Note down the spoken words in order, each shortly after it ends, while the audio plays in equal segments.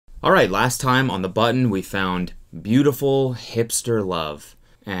Alright, last time on the button we found beautiful hipster love.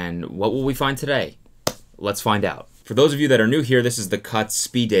 And what will we find today? Let's find out. For those of you that are new here, this is the Cut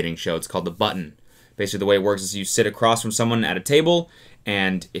speed dating show. It's called The Button. Basically the way it works is you sit across from someone at a table,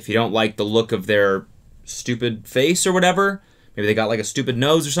 and if you don't like the look of their stupid face or whatever, maybe they got like a stupid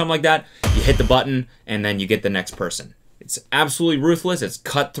nose or something like that, you hit the button and then you get the next person. It's absolutely ruthless, it's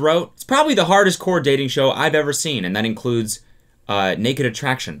cutthroat. It's probably the hardest core dating show I've ever seen, and that includes Naked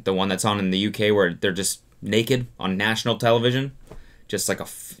Attraction, the one that's on in the UK where they're just naked on national television. Just like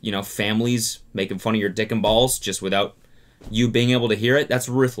families making fun of your dick and balls just without you being able to hear it. That's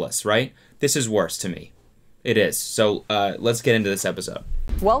ruthless, right? This is worse to me. It is. So let's get into this episode.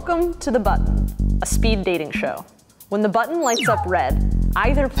 Welcome to The Button, a speed dating show. When the button lights up red,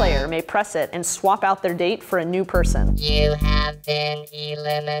 either player may press it and swap out their date for a new person. You have been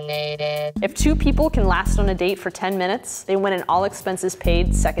eliminated. If two people can last on a date for 10 minutes, they win an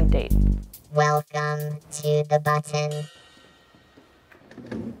all-expenses-paid second date. Welcome to The Button.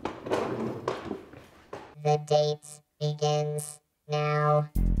 The date begins now.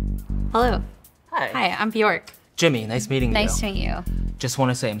 Hello. Hi. Hi, I'm Bjork. Jimmy, nice meeting you. Nice to meet you. Just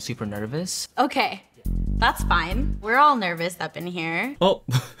want to say I'm super nervous. Okay, that's fine. We're all nervous up in here. Oh,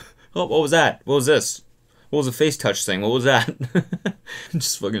 what was that? What was this? What was the face touch thing? What was that?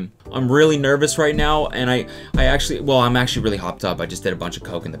 I'm really nervous right now, and I'm actually really hopped up. I just did a bunch of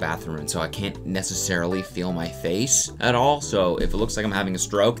coke in the bathroom, and so I can't necessarily feel my face at all. So if it looks like I'm having a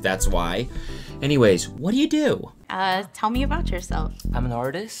stroke, that's why. Anyways, what do you do? Tell me about yourself. I'm an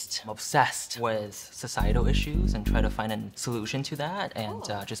artist. I'm obsessed with societal issues and try to find a solution to that and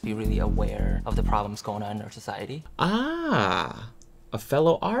just be really aware of the problems going on in our society. Ah, a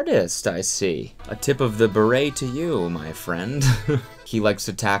fellow artist, I see. A tip of the beret to you, my friend. He likes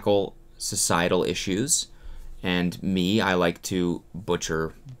to tackle societal issues, and me, I like to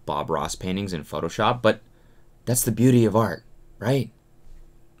butcher Bob Ross paintings in Photoshop, but that's the beauty of art, right?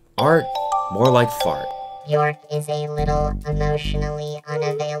 Art, more like fart. Bjork is a little emotionally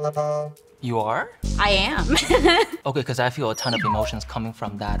unavailable. You are? I am. Okay, because I feel a ton of emotions coming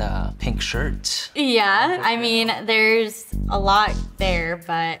from that pink shirt. Yeah, I mean, there's a lot there,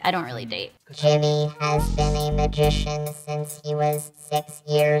 but I don't really date. Jimmy has been a magician since he was 6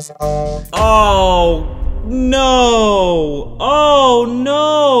 years old. Oh, no. Oh,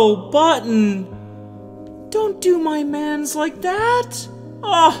 no. Button. Don't do my mans like that.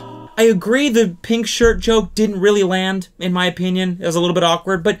 Oh. I agree the pink shirt joke didn't really land, in my opinion. It was a little bit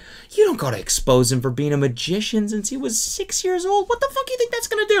awkward, but you don't gotta expose him for being a magician since he was 6 years old. What the fuck do you think that's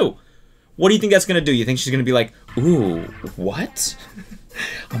gonna do? What do you think that's gonna do? You think she's gonna be like, ooh, what?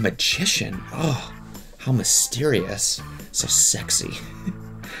 A magician? Oh, how mysterious. So sexy.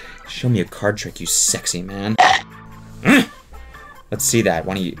 Show me a card trick, you sexy man. Let's see that.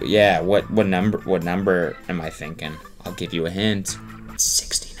 What number am I thinking? I'll give you a hint.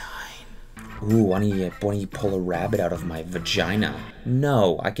 69. Ooh, why don't you pull a rabbit out of my vagina?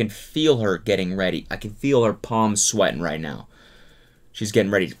 No, I can feel her getting ready. I can feel her palms sweating right now. She's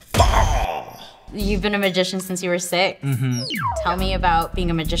getting ready to fall. You've been a magician since you were 6? Mm-hmm. Tell me about being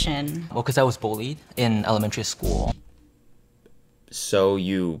a magician. Well, because I was bullied in elementary school. So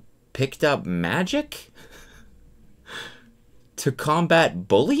you picked up magic? To combat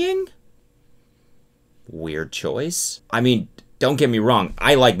bullying? Weird choice. I mean, don't get me wrong,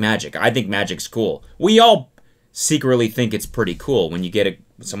 I like magic. I think magic's cool. We all secretly think it's pretty cool. When you get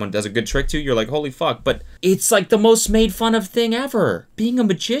someone does a good trick to you, you're like, holy fuck. But it's like the most made fun of thing ever. Being a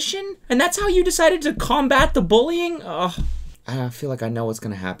magician? And that's how you decided to combat the bullying? Ugh. I feel like I know what's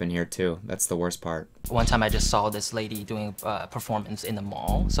gonna happen here too. That's the worst part. One time I just saw this lady doing a performance in the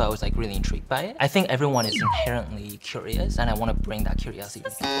mall, so I was like really intrigued by it. I think everyone is inherently curious, and I want to bring that curiosity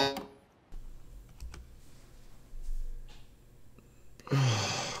to people.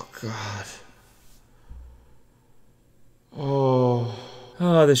 Oh, God.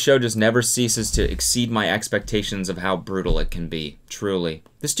 Oh, this show just never ceases to exceed my expectations of how brutal it can be, truly.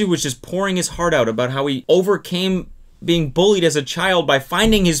 This dude was just pouring his heart out about how he overcame being bullied as a child by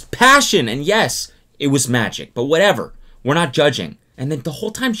finding his passion, and yes, it was magic, but whatever. We're not judging. And then the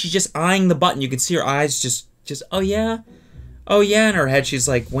whole time she's just eyeing the button. You can see her eyes just, oh yeah? Oh yeah, in her head, she's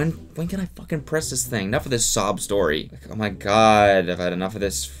like, when can I fucking press this thing? Enough of this sob story. Like, oh my God, I've had enough of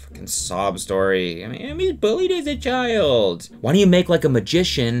this fucking sob story. I mean, I was bullied as a child. Why don't you make like a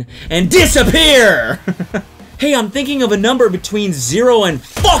magician and disappear? Hey, I'm thinking of a number between 0 and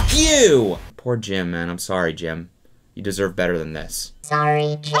fuck you! Poor Jim, man. I'm sorry, Jim. You deserve better than this.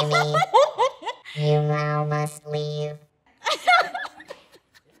 Sorry, Jimmy. You now must leave.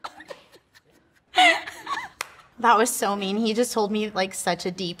 That was so mean. He just told me like such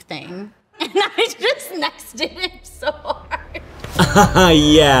a deep thing. And I just nexted him so hard.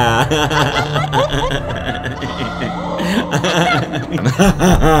 Yeah.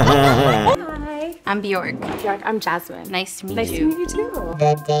 Hi. I'm Bjork. Bjork, I'm Jasmine. Nice to meet Nice you. to meet you too.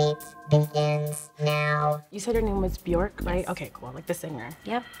 The date begins now. You said your name was Bjork, right? Okay, cool. Like the singer.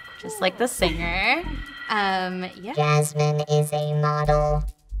 Yep, just like the singer. Yeah. Jasmine is a model.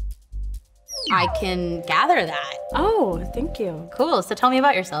 I can gather that. Oh, thank you. Cool, so tell me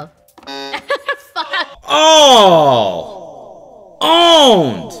about yourself. Oh!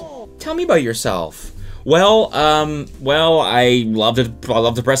 Owned! Tell me about yourself. Well, I love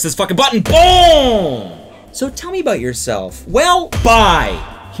to press this fucking button. Boom! So tell me about yourself. Well, bye!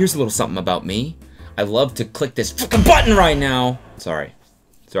 Here's a little something about me. I love to click this fucking button right now. Sorry,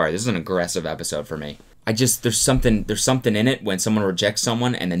 this is an aggressive episode for me. There's something in it when someone rejects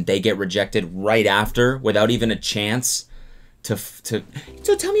someone and then they get rejected right after without even a chance to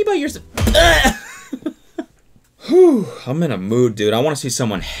so tell me about yourself. Whew, I'm in a mood, dude. I want to see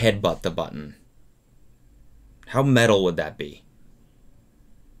someone headbutt the button. How metal would that be?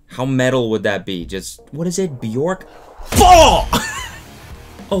 How metal would that be? Just, what is it, Bjork? Fall!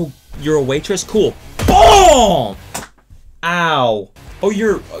 Oh, you're a waitress? Cool. Boom! Ow. Oh,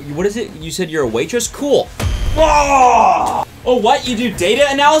 what is it? You said you're a waitress? Cool. Oh, what? You do data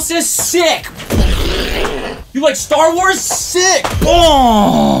analysis? Sick! You like Star Wars? Sick!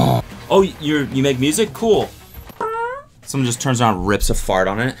 Oh, you make music? Cool. Someone just turns around and rips a fart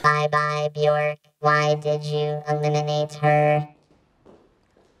on it. Bye-bye, Bjork. Why did you eliminate her?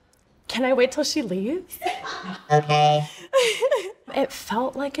 Can I wait till she leaves? Okay. It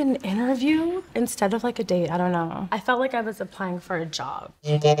felt like an interview instead of like a date. I don't know. I felt like I was applying for a job.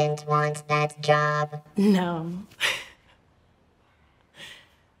 You didn't want that job. No.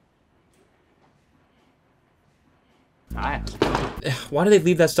 Why do they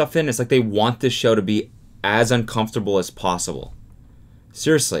leave that stuff in? It's like they want this show to be as uncomfortable as possible.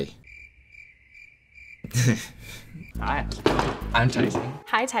 Seriously. Hi, I'm Tyson.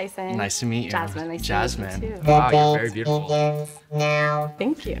 Hi, Tyson. Nice to meet you. Jasmine, nice Jasmine. to meet you too. The Wow, you're date very beautiful. begins now.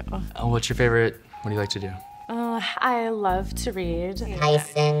 Thank you. What's your favorite? What do you like to do? I love to read.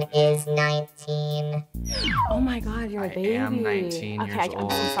 Tyson is 19. Oh my God, you're a baby. am 19 okay, years I'm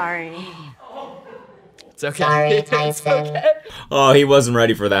old. so sorry. It's okay. Sorry, Tyson. Oh, he wasn't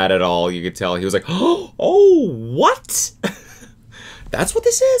ready for that at all. You could tell. He was like, oh, what? That's what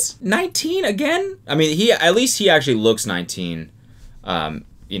this is? 19 again? I mean, at least he actually looks 19.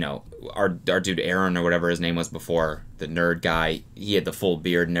 You know, our dude Aaron or whatever his name was before, the nerd guy, he had the full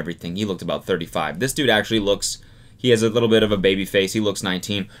beard and everything. He looked about 35. This dude actually looks, he has a little bit of a baby face. He looks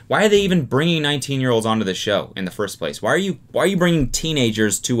 19. Why are they even bringing 19-year-olds onto the show in the first place? Why are you bringing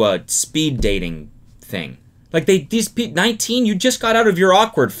teenagers to a speed dating thing? Like these 19, you just got out of your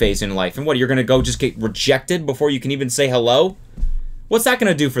awkward phase in life, and what, you're gonna go just get rejected before you can even say hello? What's that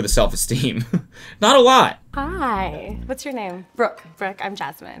gonna do for the self-esteem? Not a lot. Hi. What's your name? Brooke. Brooke, I'm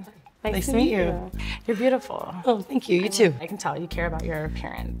Jasmine. Nice to meet you. You're beautiful. Oh, thank you. You too. I can tell you care about your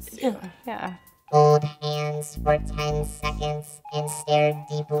appearance. Yeah. Hold hands for 10 seconds and stare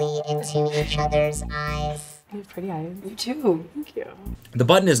deeply into each other's eyes. You have pretty eyes. You too. Thank you. The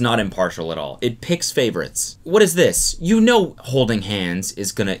button is not impartial at all. It picks favorites. What is this? You know holding hands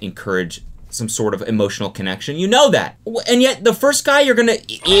is gonna encourage some sort of emotional connection. You know that. And yet the first guy you're gonna,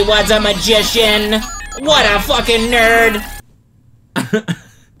 he was a magician. What a fucking nerd.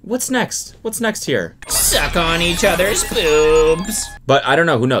 What's next? What's next here? Suck on each other's boobs. But I don't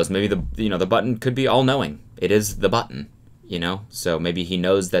know, who knows? Maybe the button could be all-knowing. It is the button, you know? So maybe he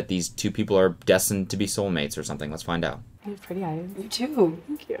knows that these two people are destined to be soulmates or something. Let's find out. You have pretty eyes. You too.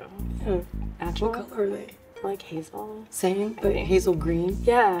 Thank you. What color are they? Like hazel. Same, but hazel green.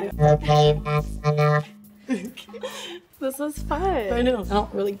 Yeah. Okay, that's enough. This was fun. I know. I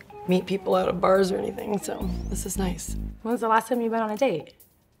don't really meet people out at bars or anything, so this is nice. When's the last time you went on a date?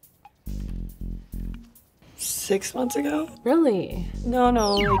 6 months ago? Really? No,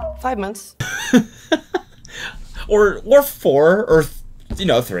 like 5 months. Or 4, or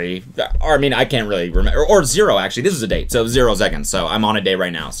 3. Or I mean, I can't really remember. Or 0, actually. This is a date, so 0 seconds. So I'm on a date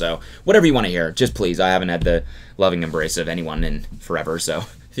right now. So whatever you want to hear, just please. I haven't had the loving embrace of anyone in forever. So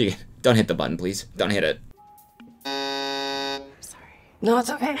don't hit the button, please. Don't hit it. Sorry. No, it's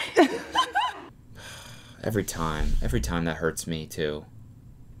okay. Every time that hurts me too.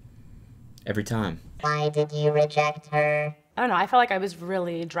 Every time. Why did you reject her? I don't know. I felt like I was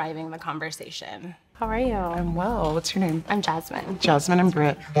really driving the conversation. How are you? I'm well. What's your name? I'm Jasmine. Jasmine and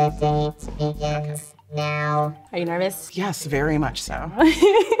Britt. The date begins now. Are you nervous? Yes, very much so.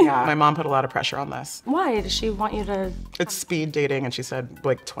 Yeah, my mom put a lot of pressure on this. Why? Does she want you to? It's speed dating, and she said,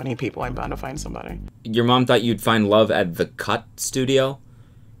 like, 20 people, I'm bound to find somebody. Your mom thought you'd find love at the cut studio?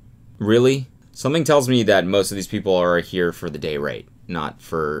 Really? Something tells me that most of these people are here for the day rate, not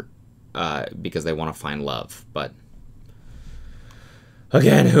for, because they want to find love. But,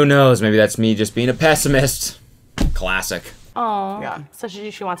 again, who knows? Maybe that's me just being a pessimist. Classic. Oh. Yeah. So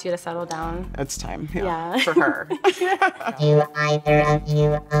she wants you to settle down. It's time. Yeah. For her. Do either of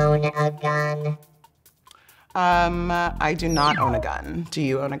you own a gun? I do not own a gun. Do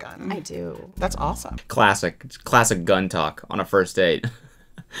you own a gun? I do. That's awesome. Classic gun talk on a first date.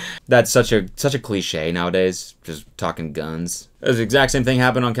 That's such a cliche nowadays, just talking guns. It was the exact same thing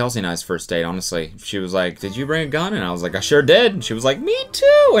happened on Kelsey and I's first date, honestly. She was like, did you bring a gun? And I was like, I sure did. And she was like, me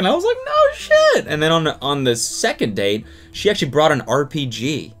too. And I was like, no shit. And then on the second date, she actually brought an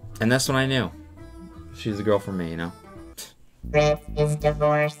RPG. And that's when I knew. She's the girl for me, you know? Brit is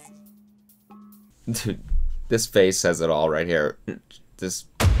divorced. Dude, this face says it all right here. This...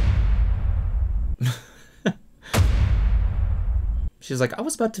 She's like, I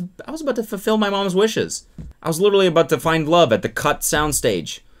was about to fulfill my mom's wishes. I was literally about to find love at the cut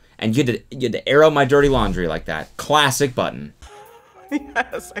soundstage, and you had to air out my dirty laundry like that. Classic Button.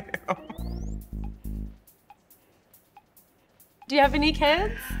 Yes, I know. Do you have any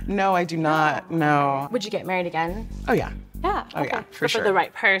kids? No, I do not. No. Would you get married again? Oh, yeah. Yeah. Oh, yeah, for sure. For the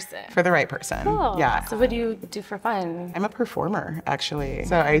right person. For the right person. Cool. Yeah. So what do you do for fun? I'm a performer, actually.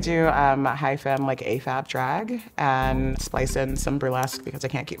 So I do high femme, like AFAB drag, and splice in some burlesque because I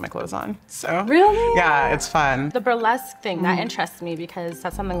can't keep my clothes on. So Really? yeah, it's fun. The burlesque thing, that interests me because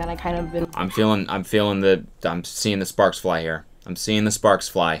that's something that I kind of been... I'm seeing the sparks fly here. I'm seeing the sparks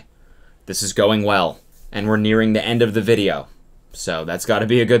fly. This is going well, and we're nearing the end of the video. So that's got to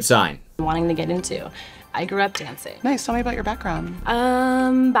be a good sign. wanting to get into. I grew up dancing. Nice. Tell me about your background.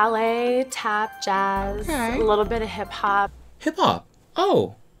 Ballet, tap, jazz, Okay. a little bit of hip hop. Hip hop.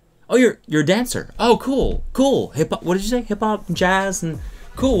 Oh, you're a dancer. Oh, cool. Hip hop. What did you say? Hip hop, jazz, and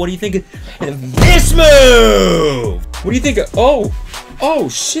cool. What do you think of this move? What do you think of? Oh,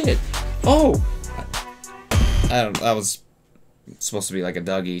 shit. Oh, that was supposed to be like a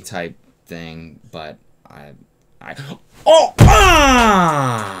Dougie type thing, but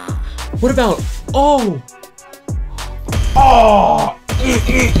What about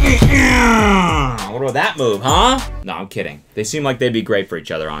what about that move, huh? No, I'm kidding. They seem like they'd be great for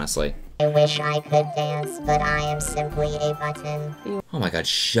each other, honestly. I wish I could dance, but I am simply a button. Oh my god,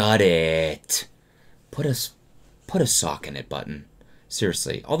 shut it. Put a sock in it, Button.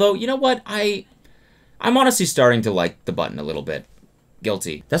 Seriously. Although, you know what? I'm honestly starting to like the Button a little bit.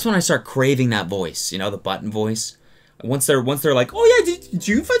 Guilty. That's when I start craving that voice, you know, the Button voice. Once they're like, oh yeah, did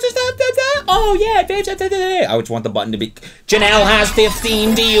you just that? Oh yeah, babe, I would want the Button to be, Janelle has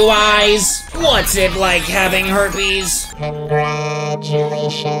 15 DUIs. What's it like having herpes?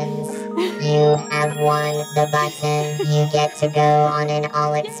 Congratulations. You have won the Button. You get to go on an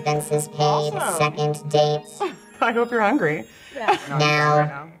all-expenses paid second date. I hope you're hungry. Yeah.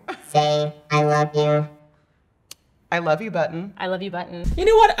 Now, say, I love you. I love you, Button. I love you, Button. You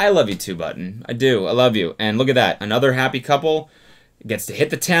know what? I love you too, Button. I do. I love you. And look at that. Another happy couple gets to hit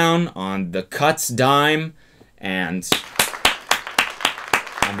the town on the Cut's dime. And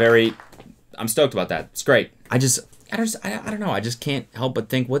I'm stoked about that. It's great. I don't know. I just can't help but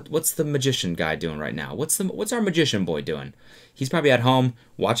think, what's the magician guy doing right now? What's our magician boy doing? He's probably at home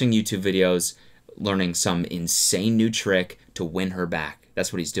watching YouTube videos, learning some insane new trick to win her back.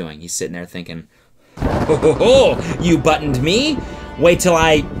 That's what he's doing. He's sitting there thinking, ho, you buttoned me? Wait till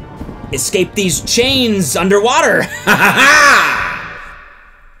I escape these chains underwater.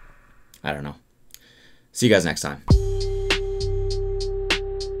 I don't know. See you guys next time.